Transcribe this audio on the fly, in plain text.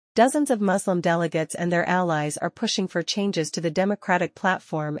Dozens of Muslim delegates and their allies are pushing for changes to the democratic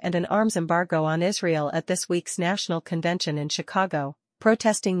platform and an arms embargo on Israel at this week's National Convention in Chicago,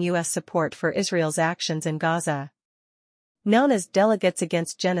 protesting U.S. support for Israel's actions in Gaza. Known as Delegates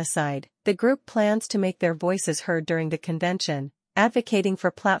Against Genocide, the group plans to make their voices heard during the convention, advocating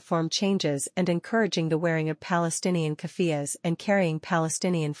for platform changes and encouraging the wearing of Palestinian keffiyehs and carrying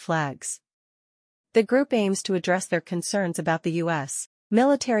Palestinian flags. The group aims to address their concerns about the U.S.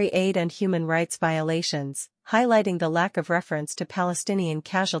 military aid and human rights violations, highlighting the lack of reference to Palestinian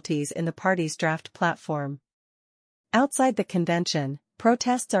casualties in the party's draft platform. Outside the convention,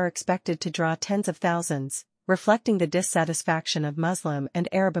 protests are expected to draw tens of thousands, reflecting the dissatisfaction of Muslim and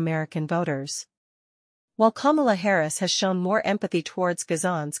Arab American voters. While Kamala Harris has shown more empathy towards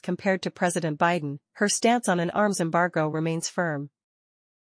Gazans compared to President Biden, her stance on an arms embargo remains firm.